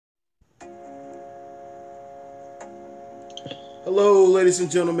Hello, ladies and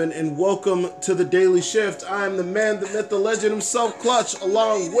gentlemen, and welcome to the Daily Shift. I am the man, the myth, the legend himself, Clutch,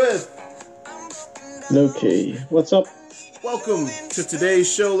 along with... Okay, what's up? Welcome to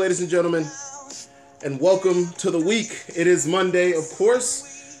today's show, ladies and gentlemen, and welcome to the week. It is Monday, of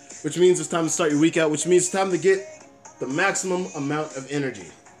course, which means it's time to start your week out, which means it's time to get the maximum amount of energy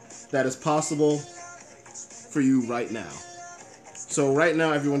that is possible for you right now. So right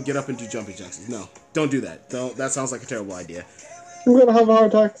now, everyone get up and do jumping jacks. No, don't do that. Don't. That sounds like a terrible idea. I'm gonna have a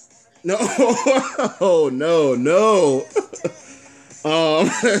heart attack. No, oh, no.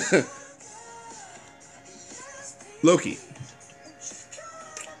 Loki.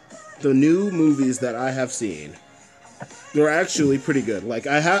 The new movies that I have seen, they're actually pretty good. Like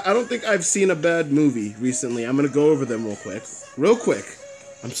I don't think I've seen a bad movie recently. I'm gonna go over them real quick.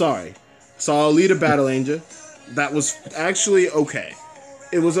 I'm sorry. Saw Alita Battle Angel. That was actually okay.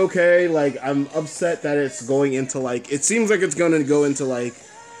 It was okay. Like, I'm upset that it's going into, like, it seems like it's going to go into, like,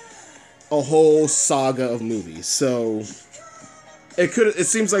 a whole saga of movies. So, it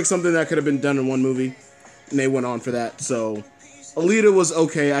seems like something that could have been done in one movie, and they went on for that. So, Alita was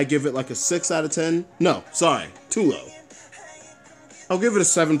okay. I give it, like, a 6 out of 10. No, sorry. Too low. I'll give it a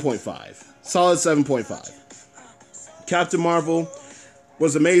 7.5. Solid 7.5. Captain Marvel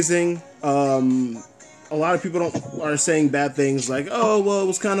was amazing. A lot of people are saying bad things like, oh, well, it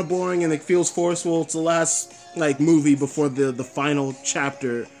was kind of boring and it feels forceful. It's the last, like, movie before the final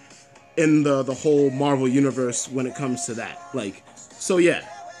chapter in the whole Marvel universe when it comes to that. Like, so yeah,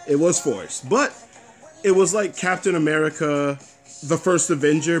 it was forced. But it was like Captain America, the first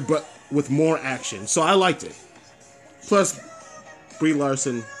Avenger, but with more action. So I liked it. Plus, Brie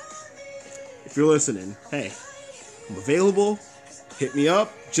Larson, if you're listening, hey, I'm available. Hit me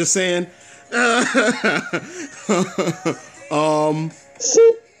up. Just saying. And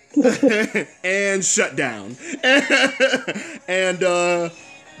shut down. And The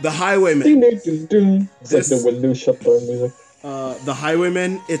Highwayman. It's like the window shutdown music. The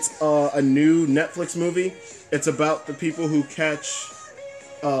Highwayman, it's a new Netflix movie. It's about the people who catch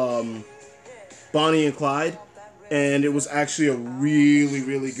Bonnie and Clyde, and it was actually a really,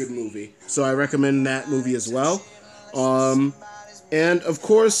 really good movie. So I recommend that movie as well. And of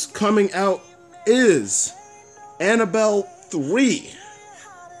course, coming out is Annabelle 3.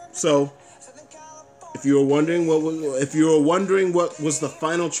 So, if you were wondering what was the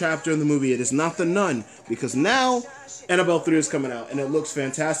final chapter in the movie, it is not The Nun, because now Annabelle 3 is coming out and it looks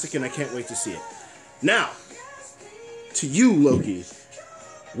fantastic and I can't wait to see it. Now, to you, Loki,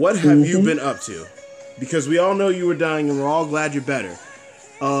 what have you been up to? Because we all know you were dying and we're all glad you're better.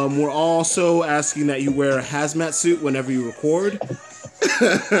 We're also asking that you wear a hazmat suit whenever you record.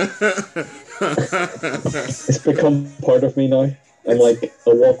 It's become part of me now. I'm like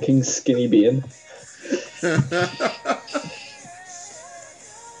a walking skinny being.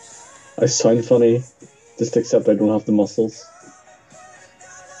 I sound funny, just except I don't have the muscles.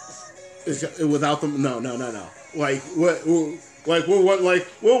 Without them, no. Like what? Like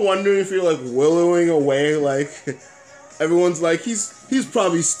we're wondering if you're like willowing away. Like everyone's like he's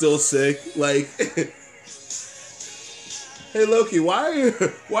probably still sick. Like, hey Loki, why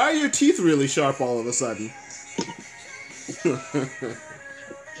are your teeth really sharp all of a sudden?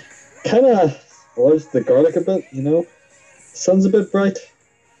 Kind of lost the garlic a bit, you know. Sun's a bit bright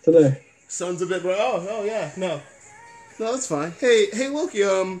today. Sun's a bit bright. Oh yeah, no, that's fine. Hey Loki,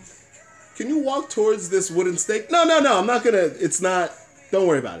 can you walk towards this wooden stake? No, I'm not gonna. It's not. Don't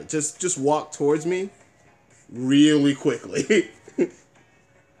worry about it. Just walk towards me, really quickly.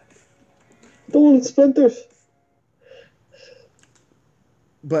 Don't want splinters.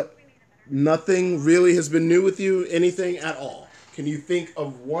 But nothing really has been new with you. Anything at all? Can you think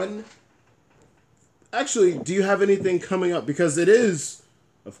of one? Actually, do you have anything coming up? Because it is,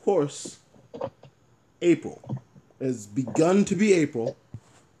 of course, April. It has begun to be April.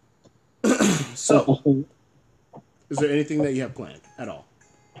 So, is there anything that you have planned at all?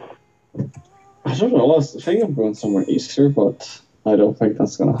 I don't know. I was thinking of going somewhere Easter, but I don't think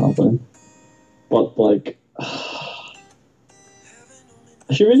that's going to happen. But, like, I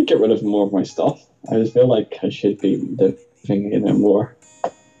should really get rid of more of my stuff. I just feel like I should be living in a more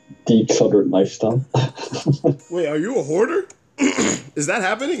decluttered lifestyle. Wait, are you a hoarder? Is that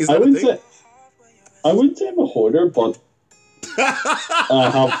happening? Is I that a wouldn't thing? I wouldn't say I'm a hoarder, but I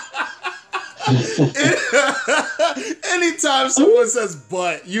have... Anytime someone says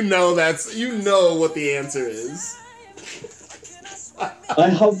 "but," you know what the answer is. I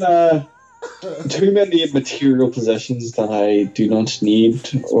have too many material possessions that I do not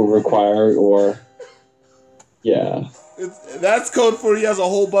need or require, or yeah. That's code for he has a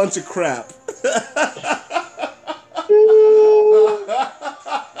whole bunch of crap.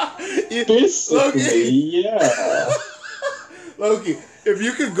 Basically, yeah. Loki, if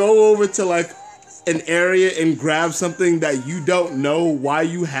you could go over to like an area and grab something that you don't know why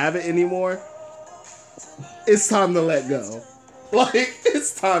you have it anymore, it's time to let go. Like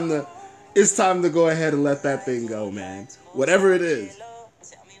it's time to go ahead and let that thing go, man. Whatever it is.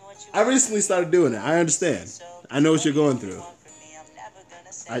 I recently started doing it. I understand. I know what you're going through.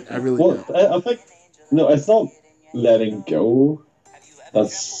 I really Well, do. I think no, it's not letting go.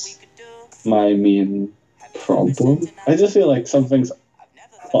 That's my main problem. I just feel like some things.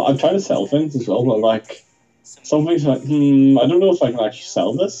 Well, I'm trying to sell things as well, but like some things like, I don't know if I can actually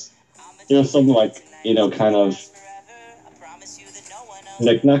sell this. You know, something like kind of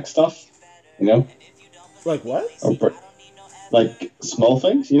knick-knack stuff. You know, Like what? or like small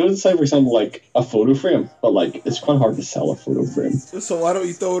things. You know, say for example like a photo frame, but like it's quite hard to sell a photo frame. So why don't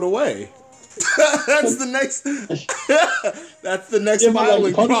you throw it away? That's the next. That's the next Yeah, but,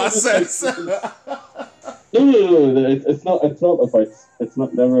 filing like, process. No. It's not. It's not about. It's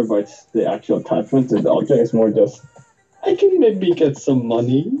not never about the actual attachment to the object. It's more just. I can maybe get some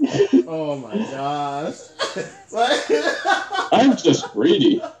money. Oh my gosh! I'm just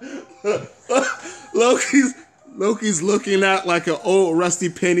greedy. Loki's looking at like an old rusty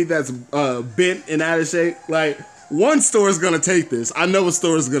penny that's bent and out of shape. Like one store is gonna take this. I know a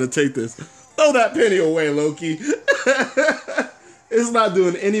store is gonna take this. Throw that penny away, Loki. It's not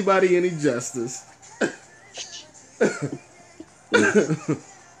doing anybody any justice.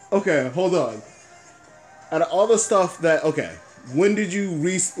 Okay, hold on. Out of all the stuff that when did you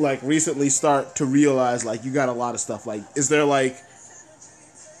recently start to realize like you got a lot of stuff? Like, is there like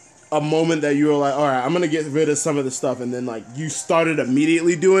a moment that you were like, all right, I'm gonna get rid of some of the stuff, and then like you started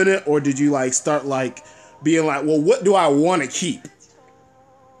immediately doing it, or did you like start like being like, well, what do I want to keep?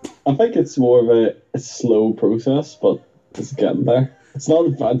 I think it's more of a slow process, but it's getting there. It's not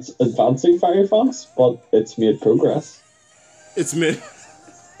advancing very fast, but it's made progress. It's mid.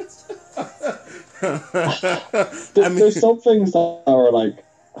 There's some things that are like,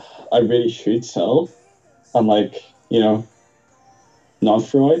 I really should sell, and like, not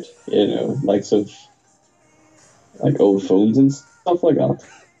throw out, likes of like old phones and stuff like that.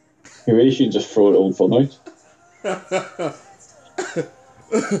 You really should just throw an old phone out.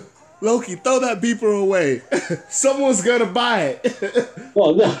 Loki, throw that beeper away. Someone's gonna buy it.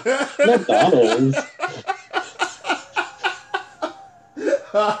 Well, no, not that old.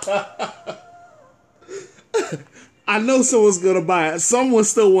 I know someone's gonna buy it. Someone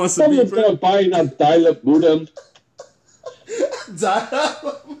still wants a beeper. Someone's gonna buy that dial-up modem.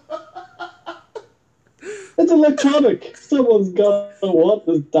 Dial-up? It's electronic. Someone's gonna want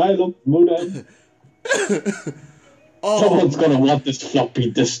this dial-up modem. Someone's gonna want this floppy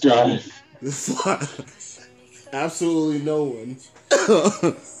disk drive. Absolutely no one.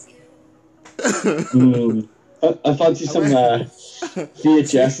 I fancy some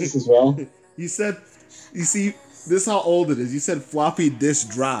VHSs as well. You see, this is how old it is. You said floppy disk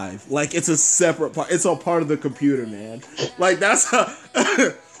drive. Like it's a separate part. It's all part of the computer, man. Like that's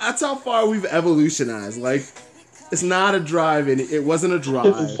how far we've evolutionized. Like it's not a drive, and it wasn't a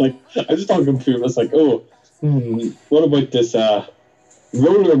drive. It's like I just talk computer. It's like, what about this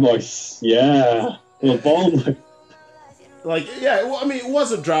roller voice? Yeah, the ball. Like, yeah, well, I mean, it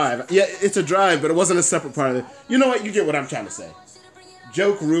was a drive. Yeah, it's a drive, but it wasn't a separate part of it. You know what? You get what I'm trying to say.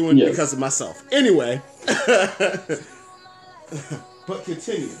 Joke ruined because of myself. Anyway. But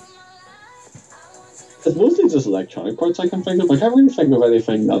continue. It's mostly just electronic parts I can think of. Like, I can't really think of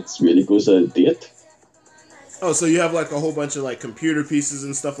anything that's really goes a date. Oh, so you have like a whole bunch of like computer pieces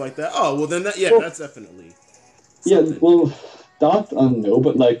and stuff like that? Oh, well then that's definitely something. Yeah, well, that I know,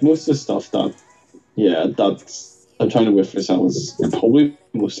 but like most of the stuff that's I'm trying to whiff this out is probably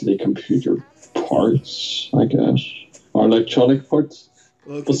mostly computer parts, I guess, or electronic parts.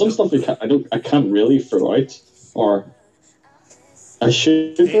 Okay. But some stuff I can't really throw out, or I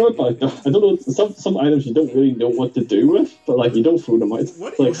should throw it, but I don't know. Some items you don't really know what to do with, but like you don't throw them out.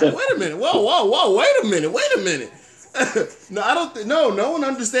 What do you wait a minute! Whoa! Wait a minute! No, I don't. No one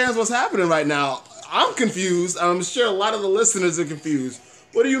understands what's happening right now. I'm confused. I'm sure a lot of the listeners are confused.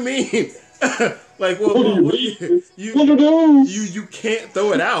 What do you mean? Like, what do you mean? You can't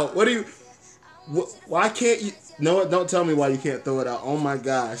throw it out. What do you? Why can't you? No, don't tell me why you can't throw it out. Oh my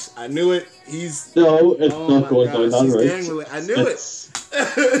gosh, I knew it. It's not going down that right. I knew it.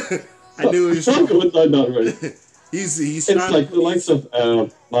 I knew it was not going down that right. He's it's like the likes of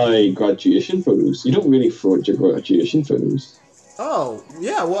my graduation photos. You don't really throw out your graduation photos. Oh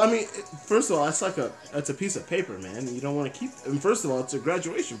yeah, well I mean, first of all, that's a piece of paper, man. You don't want to keep. And first of all, it's a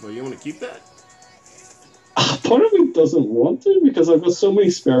graduation photo. You want to keep that? But part of me doesn't want to because I've got so many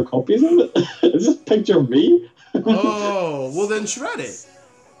spare copies of it. It's just a picture of me. Oh, well then shred it.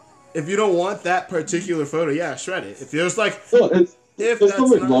 If you don't want that particular photo, yeah, shred it. If there's like, No, if there's that's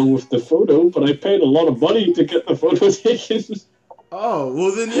nothing not, wrong with the photo, but I paid a lot of money to get the photo taken. oh,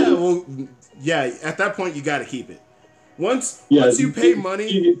 well then yeah, well yeah. At that point, you got to keep it. Once Yeah, once you pay money,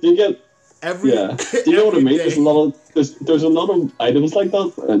 you get every yeah. Do you know what I every mean? day. There's a lot of items like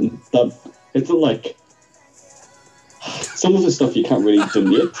that, and that it's like some of the stuff you can't really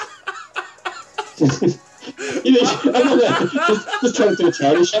donate. You know, I know that. Just turn to a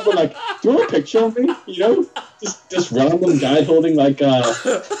charity shop and like, do you want a picture of me? You know, just random guy holding like dress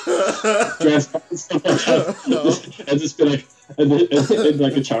and stuff like that, and just be like, in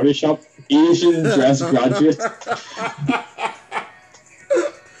like a charity shop, Asian dress graduate,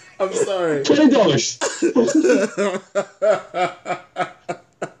 I'm sorry.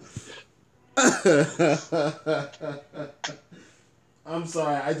 $20. I'm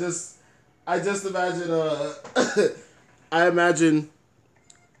sorry. I just imagine. I imagine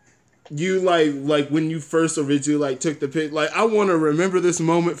you like when you first originally like took the pic. Like I want to remember this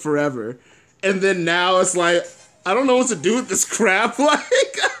moment forever, and then now it's like I don't know what to do with this crap. Like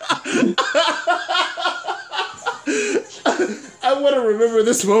I want to remember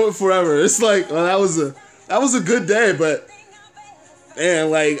this moment forever. It's like well, that was a good day, but man,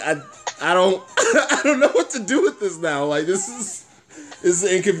 like I don't I don't know what to do with this now. Like this is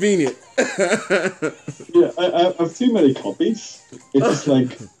inconvenient. Yeah, I have too many copies. It's just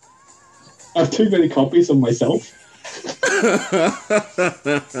like I have too many copies of myself.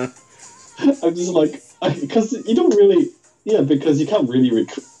 I'm just like because you don't really because you can't really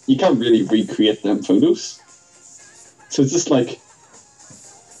recreate them photos. So it's just like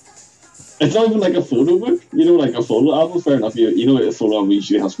it's not even like a photo book, like a photo album. Fair enough, a photo album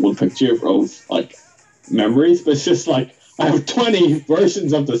usually has one picture of like memories, but it's just like I have 20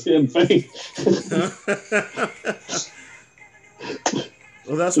 versions of the same thing.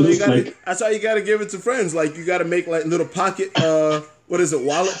 Well, that's what you gotta. Like, that's how you gotta give it to friends. Like you gotta make like little pocket,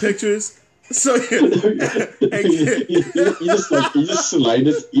 wallet pictures. So you just slide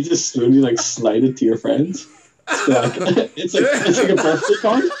it. You just slowly like slide it to your friends. So like, it's like a birthday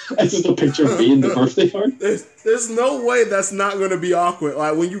card. It's just a picture of me in the birthday card. There's no way that's not gonna be awkward.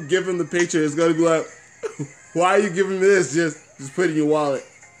 Like when you give them the picture, it's gonna be like, why are you giving me this? Just put it in your wallet.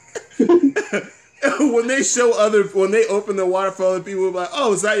 When they open their wallet for other people, like,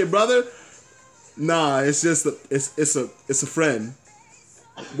 oh, is that your brother? Nah, it's just it's a friend.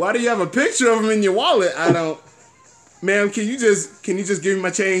 Why do you have a picture of him in your wallet? I don't. Ma'am, can you just give me my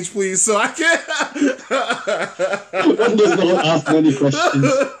change, please, so I can? One does not ask many questions.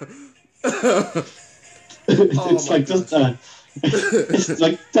 It's like just it's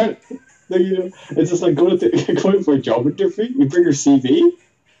like it's just like going for a job interview. You bring your CV,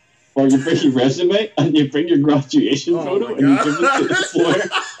 or you bring your resume, and you bring your graduation photo, and you give it to the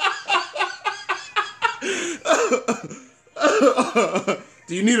employer.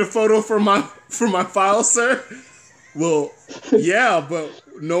 Do you need a photo for my file, sir? Well, yeah, but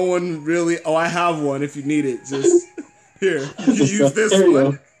no one really. Oh, I have one. If you need it, just here. You can use this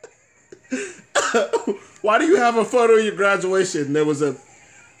one. Why do you have a photo of your graduation? There was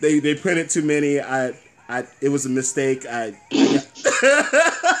they printed too many. It was a mistake. Or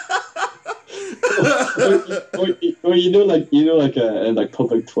like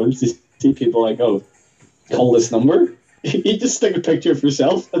public toilets, you see people like, oh, call this number. You just stick a picture of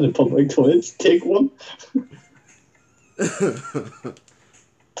yourself in the public toilets. Take one. Take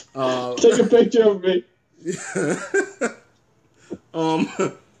a picture of me.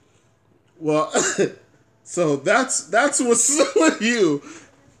 Well, so that's what's with you.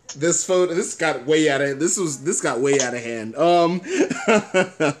 This photo, this got way out of hand.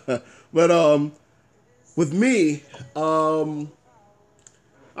 But with me, how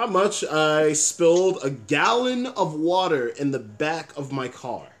much I spilled a gallon of water in the back of my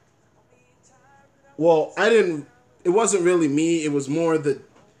car. Well, I didn't. It wasn't really me. It was more the.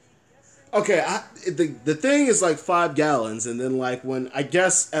 Okay, the thing is like 5 gallons, and then like when I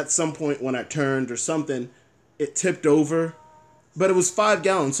guess at some point when I turned or something, it tipped over, but it was 5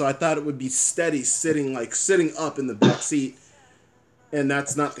 gallons, so I thought it would be steady sitting up in the back seat, and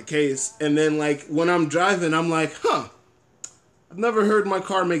that's not the case. And then like when I'm driving, I'm like, I've never heard my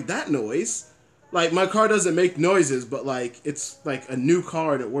car make that noise. Like my car doesn't make noises, but like it's like a new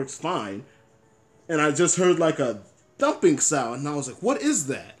car and it works fine. And I just heard like a thumping sound, and I was like, what is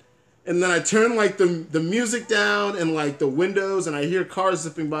that? And then I turn like the music down and like the windows, and I hear cars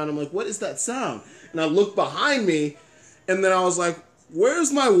zipping by, and I'm like, what is that sound? And I look behind me, and then I was like,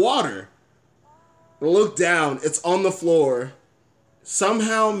 where's my water? I look down. It's on the floor.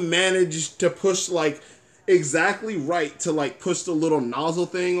 Somehow managed to push like exactly right to like push the little nozzle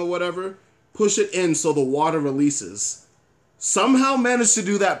thing or whatever. Push it in so the water releases. Somehow managed to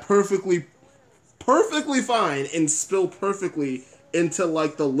do that perfectly fine and spill perfectly into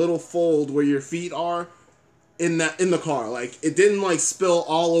like the little fold where your feet are in the car. Like it didn't like spill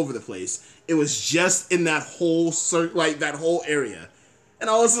all over the place. It was just in that whole like that whole area. And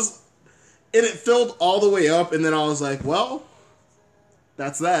I was just and it filled all the way up and then I was like, well,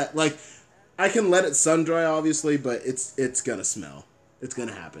 that's that. Like I can let it sun dry obviously, but it's gonna smell. It's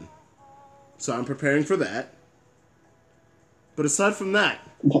gonna happen. So I'm preparing for that. But aside from that,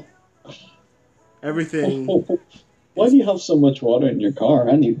 everything. Why do you have so much water in your car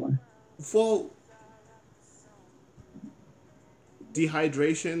anyway? Well,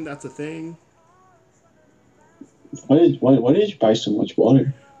 dehydration, that's a thing. Why did you buy so much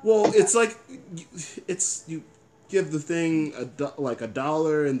water? Well, it's like you give the thing like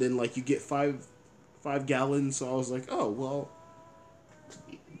 $1 and then like you get five gallons. So I was like, oh well,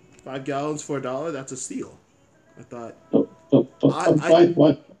 5 gallons for $1, that's a steal. I thought. Why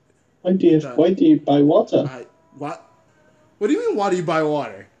do you buy water? What? What do you mean? Why do you buy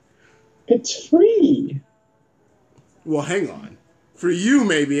water? It's free. Well, hang on. For you,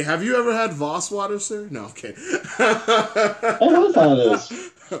 maybe. Have you ever had Voss water, sir? No, okay. I have had this.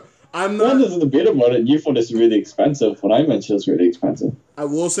 I'm not. There's a debate about it. You thought it's really expensive. When I mentioned it's really expensive. I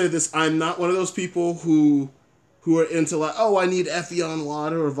will say this: I'm not one of those people who are into like, oh, I need Evian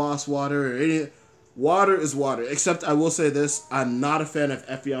water or Voss water or any. Water is water. Except I will say this: I'm not a fan of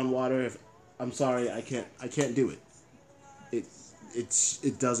Evian water. I'm sorry, I can't do it.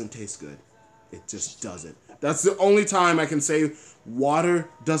 It doesn't taste good. It just doesn't. That's the only time I can say water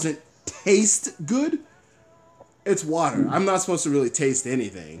doesn't taste good. It's water. I'm not supposed to really taste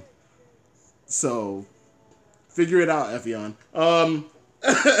anything. So, figure it out, Evian. But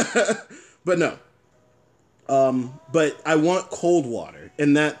no. But I want cold water.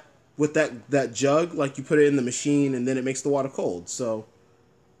 And that, with that jug, like you put it in the machine and then it makes the water cold. So,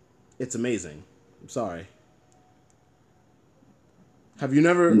 it's amazing. I'm sorry. Have you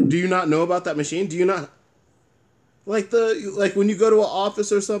never, do you not know about that machine? Do you not, like when you go to an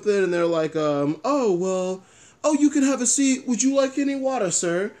office or something and they're like, oh, you can have a seat. Would you like any water,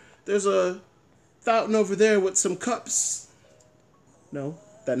 sir? There's a fountain over there with some cups. No,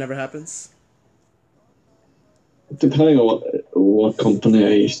 that never happens. Depending on what company I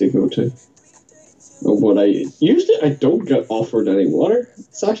usually go to. Or what I don't get offered any water.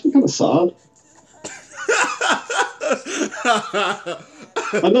 It's actually kind of sad.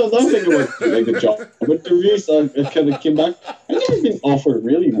 I'm not thinking about like the job interviews. I kind of came back. I've never been offered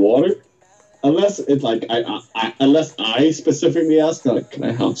really water, unless it's like unless I specifically ask, like, can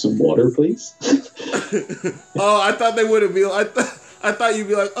I have some water, please? Oh, I thought they would have been. I thought you'd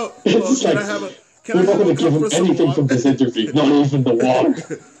be like, oh, well, can I have a? Can I have a cup for some anything water? from this interview, not even the water.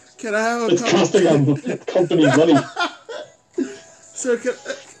 Can I have a it's cup? costing our company money. Sir,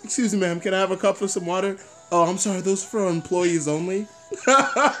 excuse me, ma'am. Can I have a cup for some water? Oh, I'm sorry. Those are for employees only.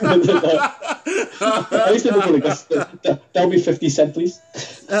 At least that'll be 50 cents, please.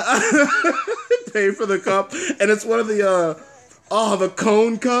 Pay for the cup, and it's one of the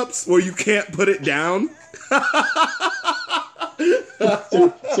cone cups where you can't put it down.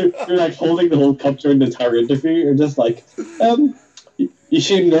 so you're like holding the whole cup during the entire interview. You're just like, you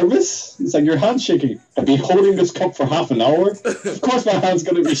seem nervous. It's like your hand's shaking. I've been holding this cup for half an hour. Of course, my hand's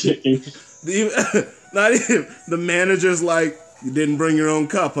gonna be shaking. Not even the manager's like, you didn't bring your own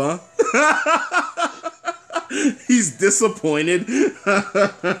cup, huh? He's disappointed.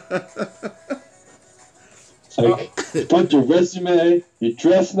 Like, got your resume, you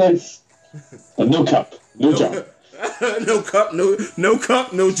dress nice, but no cup, no job. No cup,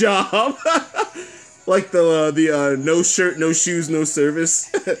 no job. Like the no shirt, no shoes, no service.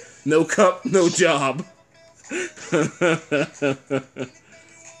 No cup, no job.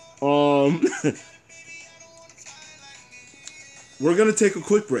 We're gonna take a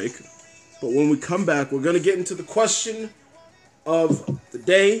quick break, but when we come back, we're gonna get into the question of the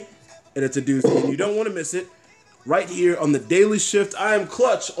day, and it's a doozy, and you don't want to miss it. Right here on the Daily Shift, I am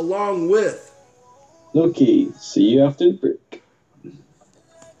Clutch, along with Loki. See you after the break.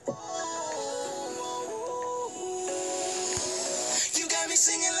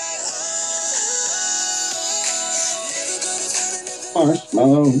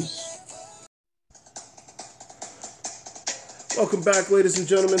 Marshmallows. Welcome back, ladies and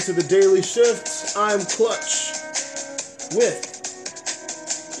gentlemen, to the Daily Shift. I'm Clutch with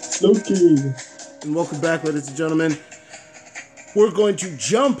Loki. And welcome back, ladies and gentlemen. We're going to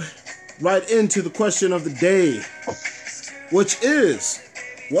jump right into the question of the day, which is,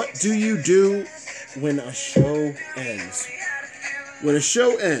 what do you do when a show ends? When a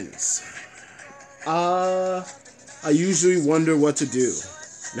show ends, I usually wonder what to do.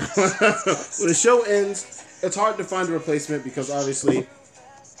 When a show ends, it's hard to find a replacement because obviously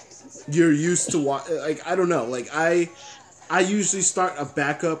you're used to watch. Like, I don't know. Like, I usually start a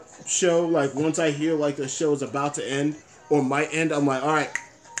backup show. Like, once I hear like the show is about to end or might end, I'm like, all right,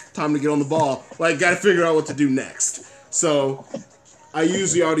 time to get on the ball. Like, gotta figure out what to do next. So I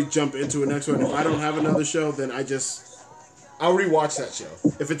usually already jump into a next one. If I don't have another show, then I'll rewatch that show.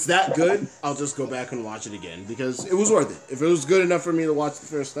 If it's that good, I'll just go back and watch it again because it was worth it. If it was good enough for me to watch the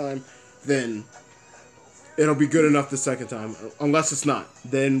first time, then it'll be good enough the second time. Unless it's not,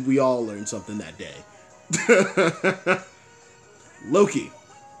 then we all learned something that day. Loki,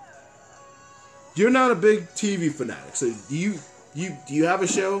 you're not a big TV fanatic, so do you have a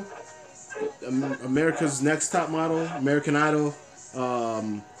show? America's Next Top Model, American Idol.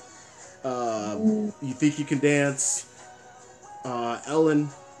 You Think You Can Dance. Ellen.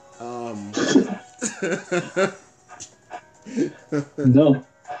 No,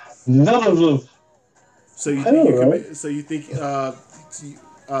 none of them. So you think do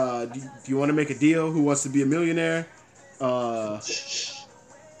you want to make a deal? Who Wants to Be a Millionaire? I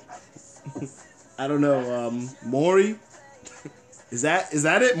don't know. Maury. Is that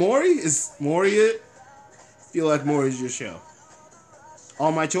it? Maury? Is Maury it? I feel like Maury's your show.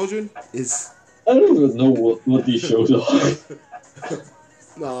 All My Children is. I don't even know what these shows are.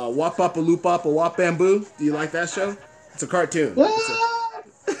 Wap Papa Loop Papa Wap Bamboo. Do you like that show? It's a cartoon.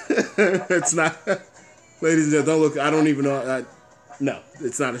 It's not. Ladies and gentlemen, don't look. I don't even know. No,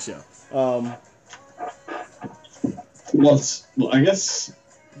 it's not a show. I guess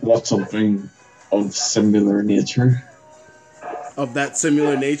what's something of similar nature? Of that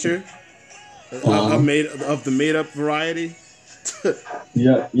similar nature? Of the made up variety?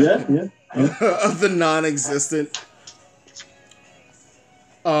 Yeah. Of the non-existent.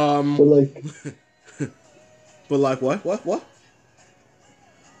 But like, but like what?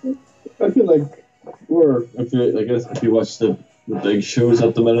 I feel like, I guess if you watch the big shows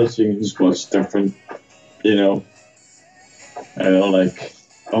at the minute, you can just watch different, like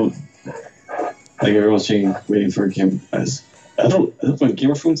you're watching Waiting for Game. I don't think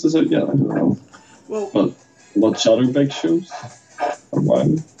Game of Thrones is out yet. I don't know. Well, but watch other big shows or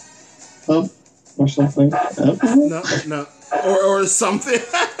one, or something. No. Or something.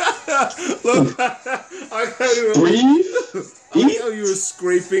 Look, Breathe. You were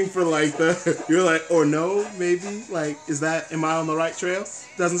scraping for like you're like, or no, maybe, like, am I on the right trail?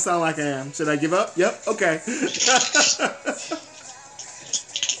 Doesn't sound like I am. Should I give up? Yep. Okay.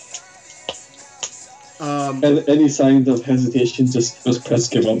 And any signs of hesitation, just press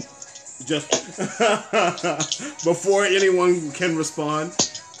give up. Just before anyone can respond.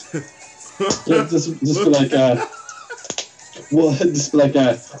 just be like just be like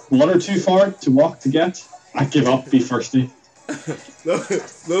one or too far to walk to get. I give up. Be thirsty.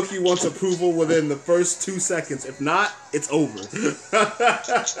 Loki wants approval within the first 2 seconds. If not, it's over.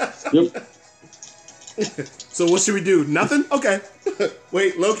 Yep. So what should we do? Nothing? Okay.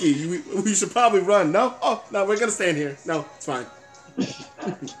 Wait, Loki, we should probably run. No? Oh, no, we're gonna stand here. No, it's fine.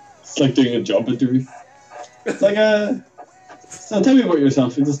 It's like doing a job interview. It's like, so tell me about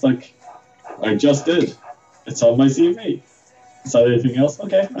yourself. It's just like, I just did. It's on my CV. Is that anything else?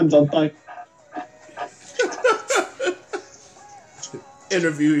 Okay, I'm done. Bye.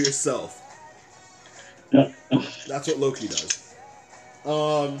 Interview yourself. Yeah. That's what Loki does.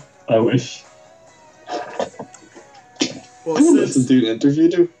 I wish. Well, I don't listen to an interview,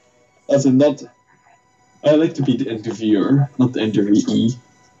 though. As in, I like to be the interviewer, not the interviewee.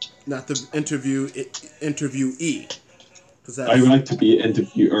 Not the interviewee. I would like to be an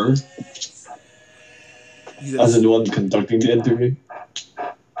interviewer. As in the one conducting the interview.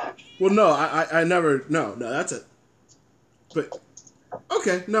 Well, no, I never. No, that's it. But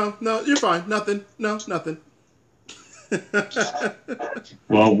okay, no, you're fine. Nothing. No, nothing.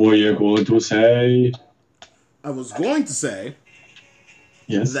 What were you going to say? I was going to say,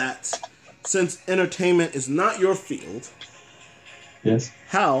 yes, that since entertainment is not your field, yes,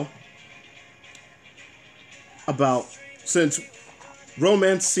 how about, since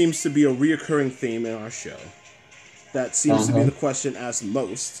romance seems to be a reoccurring theme in our show, that seems to be the question asked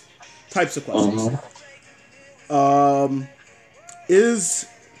most types of questions. Is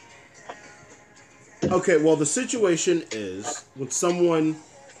okay. Well, the situation is when someone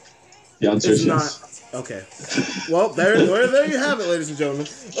the answer is not yes. okay. Well, there you have it, ladies and gentlemen.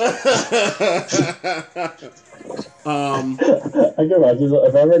 I can imagine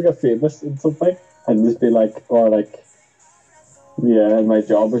if I ever get famous in something and just be like, or like, yeah, in my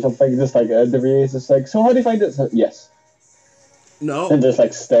job or something, just like interviews, just like, so how do you find it? So, yes, No. and just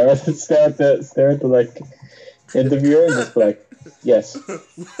like stare at the like interviewer and just be like, yes.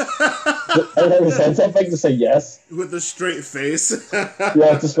 I never said something to say yes. With a straight face.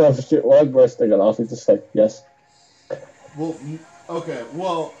 Yeah, just one burst thing off and just like yes. Well, okay.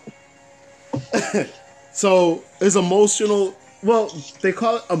 Well, so is emotional. Well, they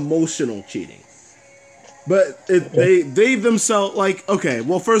call it emotional cheating, but Okay. they themselves like okay.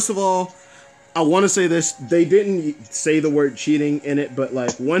 Well, first of all, I want to say this. They didn't say the word cheating in it, but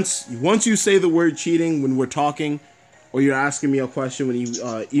like once you say the word cheating when we're talking, or you're asking me a question when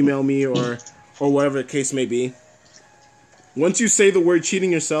you email me or whatever the case may be, once you say the word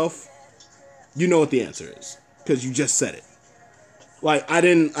cheating yourself, you know what the answer is because you just said it. Like I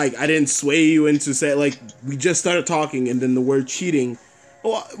didn't sway you into say like we just started talking and then the word cheating,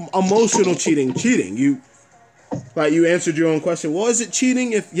 oh, emotional cheating. You answered your own question. Well, is it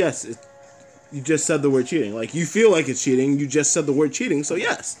cheating? If yes, you just said the word cheating. Like you feel like it's cheating. You just said the word cheating. So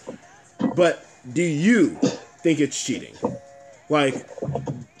yes. But do you think it's cheating? Like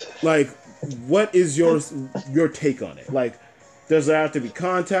like what is your take on it? Like does there have to be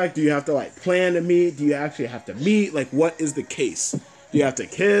contact? Do you have to like plan to meet? Do you actually have to meet? Like what is the case? Do you have to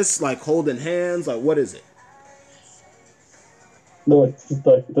kiss? Like holding hands? Like what is it? No, it's just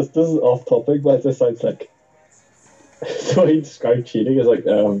like this is off topic, but it just sounds like the way you describe cheating is like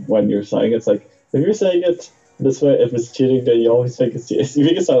when you're saying it's like if you're saying it this way, if it's cheating, then you always think it's cheating. You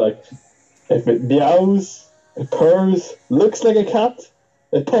make it sound like if it meows, it purrs, looks like a cat,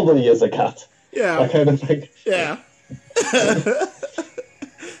 it probably is a cat. Yeah. That kind of thing. Yeah.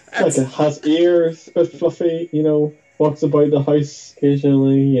 Like it has ears, a bit fluffy, walks about the house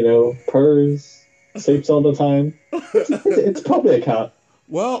occasionally, purrs, sleeps all the time. It's probably a cat.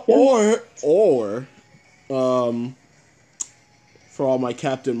 Well, Yeah. or um for all my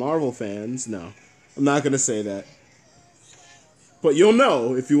Captain Marvel fans, no. I'm not going to say that. But you'll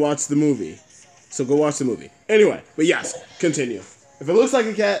know if you watch the movie. So go watch the movie. Anyway, but yes, continue. If it looks like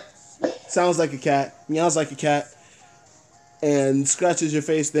a cat, sounds like a cat, meows like a cat, and scratches your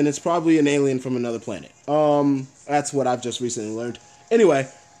face, then it's probably an alien from another planet. That's what I've just recently learned. Anyway,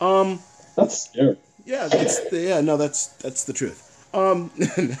 That's scary. yeah, that's the truth.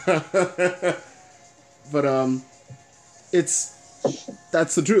 But it's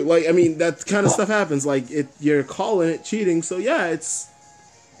that's the truth. Like I mean, that kind of stuff happens. Like you're calling it cheating, so yeah, it's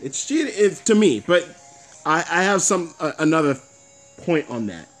cheating to me. But I have some another point on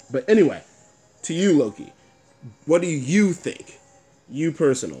that. But anyway, to you, Loki, what do you think? You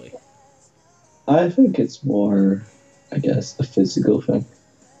personally. I think it's more, I guess, a physical thing.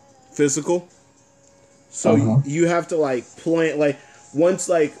 Physical? So Uh-huh. you have to like plan like once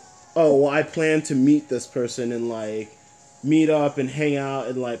like oh well I plan to meet this person and like meet up and hang out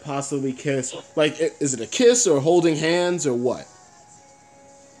and like possibly kiss. Like is it a kiss or holding hands or what?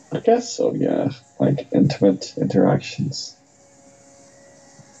 I guess so, yeah. Like intimate interactions.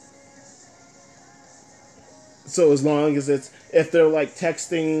 So as long as it's if they're like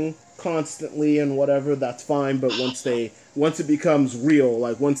texting constantly and whatever, that's fine. But once it becomes real,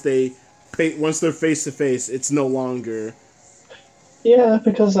 like once they're face to face, it's no longer. Yeah,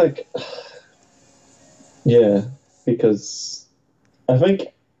 because like yeah, because I think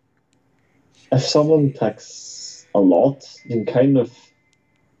if someone texts a lot, you can kind of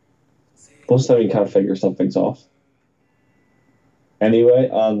most of the time you can't figure something's off. Anyway,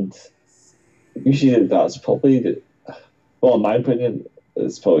 and usually that's probably well, in my opinion,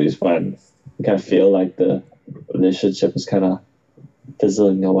 it's probably when you kind of feel like the relationship is kind of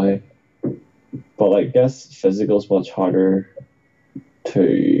fizzling away. But like, I guess physical is much harder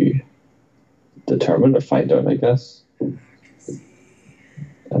to determine or find out, I guess.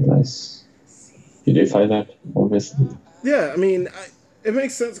 Unless you do find out, obviously. Yeah, I mean, it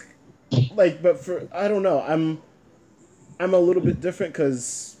makes sense. Like, but for I don't know, I'm a little bit different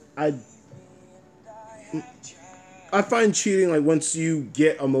because I find cheating like once you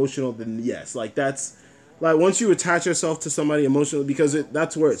get emotional, then yes, like that's like once you attach yourself to somebody emotionally because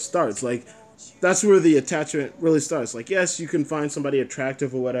that's where it starts. Like that's where the attachment really starts. Like yes, you can find somebody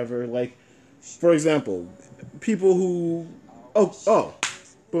attractive or whatever. Like for example, people who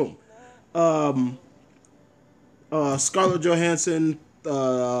boom, Scarlett Johansson,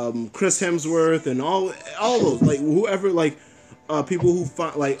 Chris Hemsworth, and all those like whoever like people who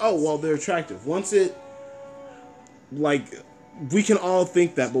find like oh well they're attractive. Once it like we can all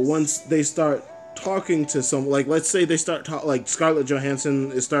think that, but once they start talking to some like let's say they start talk like Scarlett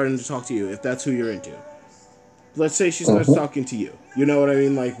Johansson is starting to talk to you if that's who you're into. let's say she starts talking to you. You know what I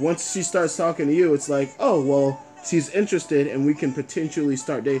mean? Like, once she starts talking to you, it's like, oh, well, she's interested and we can potentially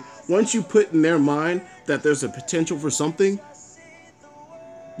start dating. Once you put in their mind that there's a potential for something,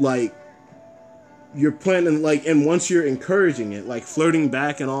 like, you're planning, like, and once you're encouraging it, like flirting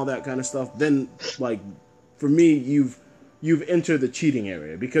back and all that kind of stuff, then, like, for me, you've entered the cheating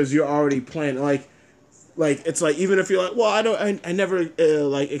area because you're already planning, like it's like, even if you're like, well, I never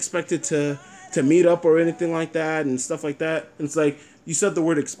like expected to meet up or anything like that and stuff like that. And it's like, you said the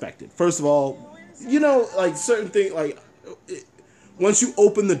word expected. First of all, you know, like certain things, like once you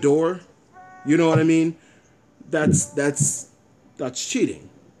open the door, you know what I mean? That's cheating.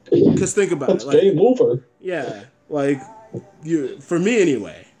 Cause think about That's it, like, game over. yeah, like, for me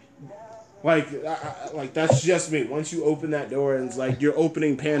anyway. Like, like that's just me. Once you open that door and it's like you're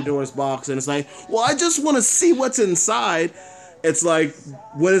opening Pandora's box, and it's like, well, I just want to see what's inside. It's like,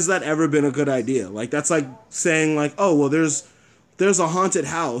 when has that ever been a good idea? Like, that's like saying like, oh, well, there's a haunted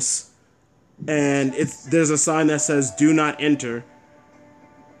house, and there's a sign that says "Do not enter."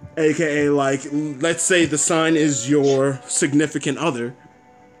 AKA, like, let's say the sign is your significant other.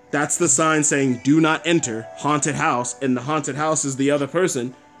 That's the sign saying "Do not enter haunted house," and the haunted house is the other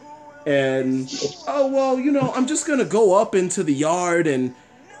person. And, oh, well, you know, I'm just gonna go up into the yard and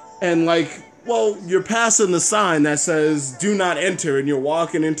like, well, you're passing the sign that says "Do not enter," and you're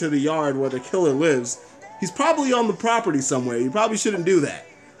walking into the yard where the killer lives. He's probably on the property somewhere. You probably shouldn't do that.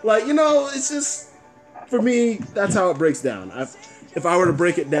 Like, you know, it's just, for me, that's how it breaks down. If I were to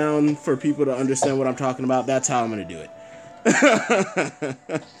break it down for people to understand what I'm talking about, that's how I'm gonna do it.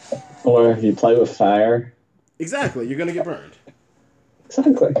 Or if you play with fire. Exactly, you're gonna get burned.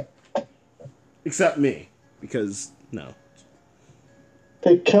 Exactly. Except me, because no.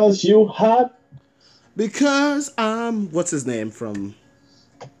 Because you hot. Because I'm, what's his name from,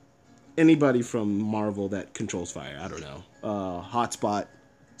 anybody from Marvel that controls fire? I don't know. Hotspot,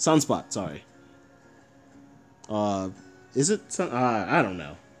 Sunspot. Sorry. Is it Sun? I don't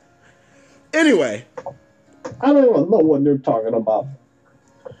know. Anyway. I don't even know what you're talking about.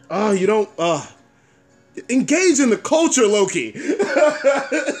 Oh, you don't. Engage in the culture, Loki.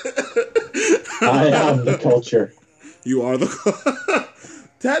 I am the culture. You are the.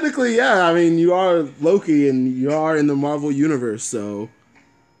 Technically, yeah. I mean, you are Loki, and you are in the Marvel universe, so.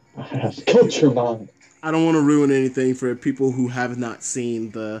 I have culture, man. I don't want to ruin anything for people who have not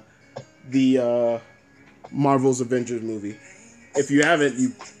seen the Marvel's Avengers movie. If you haven't,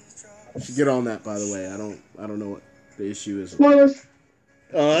 you should get on that. By the way, I don't know what the issue is. Spoilers.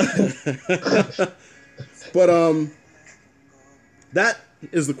 But that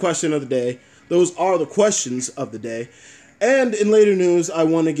is the question of the day. Those are the questions of the day. And in later news, I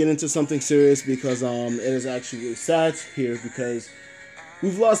want to get into something serious because it is actually sad here because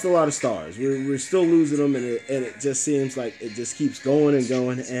we've lost a lot of stars. We're still losing them, and it just seems like it just keeps going and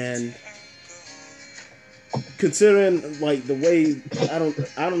going. And considering like the way I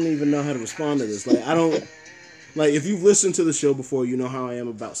don't even know how to respond to this. Like, I don't. Like, if you've listened to the show before, you know how I am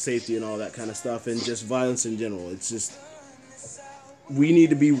about safety and all that kind of stuff, and just violence in general. It's just, we need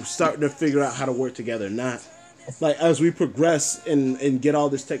to be starting to figure out how to work together. Not, like, as we progress and get all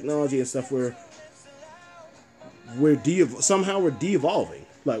this technology and stuff, somehow we're de-evolving.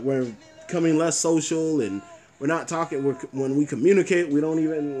 Like, we're becoming less social, and we're not talking, when we communicate, we don't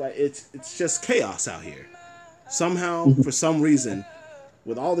even, like, it's just chaos out here. Somehow, for some reason,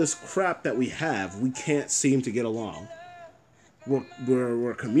 with all this crap that we have, we can't seem to get along.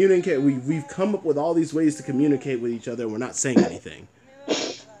 We're communicating. We've come up with all these ways to communicate with each other, and we're not saying anything.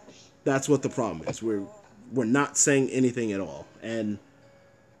 That's what the problem is. We're not saying anything at all, and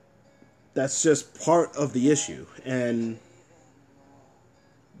that's just part of the issue. And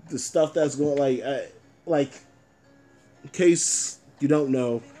the stuff that's going, like, in case you don't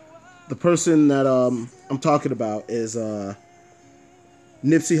know, the person that I'm talking about is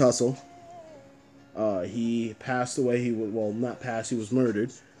Nipsey Hussle. He passed away. He was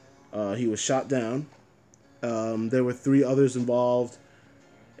murdered. He was shot down. There were 3 others involved,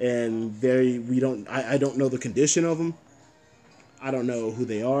 and I don't know the condition of them. I don't know who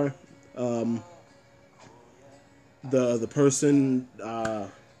they are. The person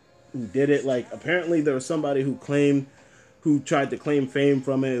who did it, like, apparently there was somebody who tried to claim fame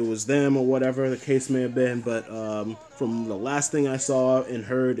from it. It was them or whatever the case may have been. But from the last thing I saw and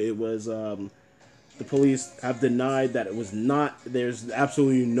heard, it was the police have denied that it was not. There's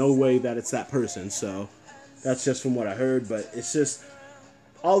absolutely no way that it's that person. So that's just from what I heard. But it's just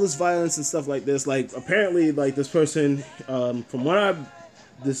all this violence and stuff like this. Like, apparently, like, this person,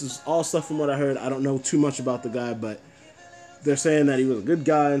 this is all stuff from what I heard. I don't know too much about the guy, but they're saying that he was a good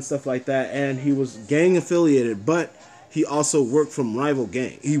guy and stuff like that, and he was gang affiliated, but he also worked from rival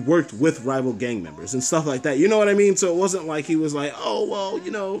gang. He worked with rival gang members and stuff like that. You know what I mean? So it wasn't like he was like, oh well,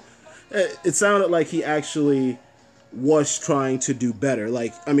 you know. It sounded like he actually was trying to do better.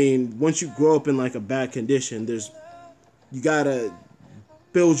 Like, I mean, once you grow up in like a bad condition, you gotta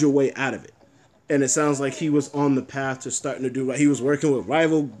build your way out of it. And it sounds like he was on the path to starting to do right. He was working with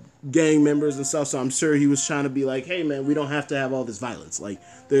rival gang members and stuff, so I'm sure he was trying to be like, hey man, we don't have to have all this violence. Like,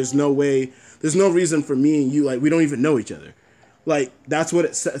 there's no reason for me and you, like, we don't even know each other. Like, that's what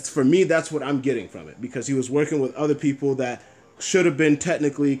it says. For me, that's what I'm getting from it, because he was working with other people that should have been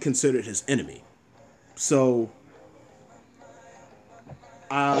technically considered his enemy. So,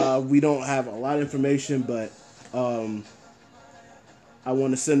 we don't have a lot of information, but I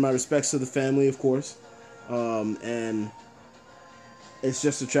want to send my respects to the family, of course. And it's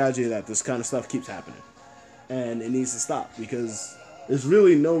just a tragedy that this kind of stuff keeps happening. And it needs to stop, because there's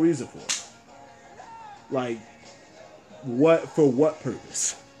really no reason for it. Like, for what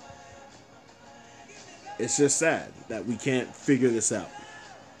purpose? It's just sad that we can't figure this out.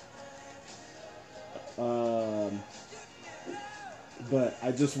 But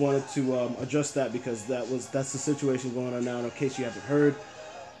I just wanted to address that, because that's the situation going on now. In case you haven't heard,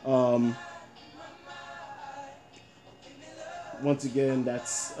 once again,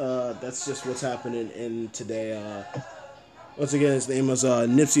 that's just what's happening in today. Once again, his name was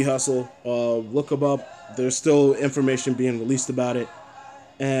Nipsey Hussle. Look him up. There's still information being released about it,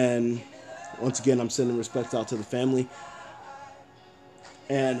 and once again, I'm sending respect out to the family.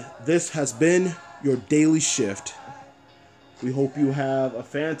 And this has been your daily shift. We hope you have a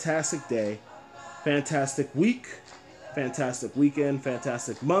fantastic day, fantastic week, fantastic weekend,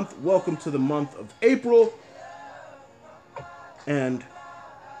 fantastic month. Welcome to the month of April. And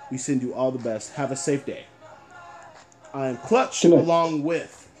we send you all the best. Have a safe day. I am Clutch, along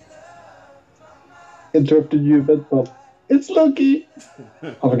with... Interrupted you a bit, but it's Lucky.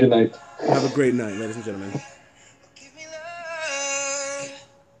 Have a good night. Have a great night, ladies and gentlemen.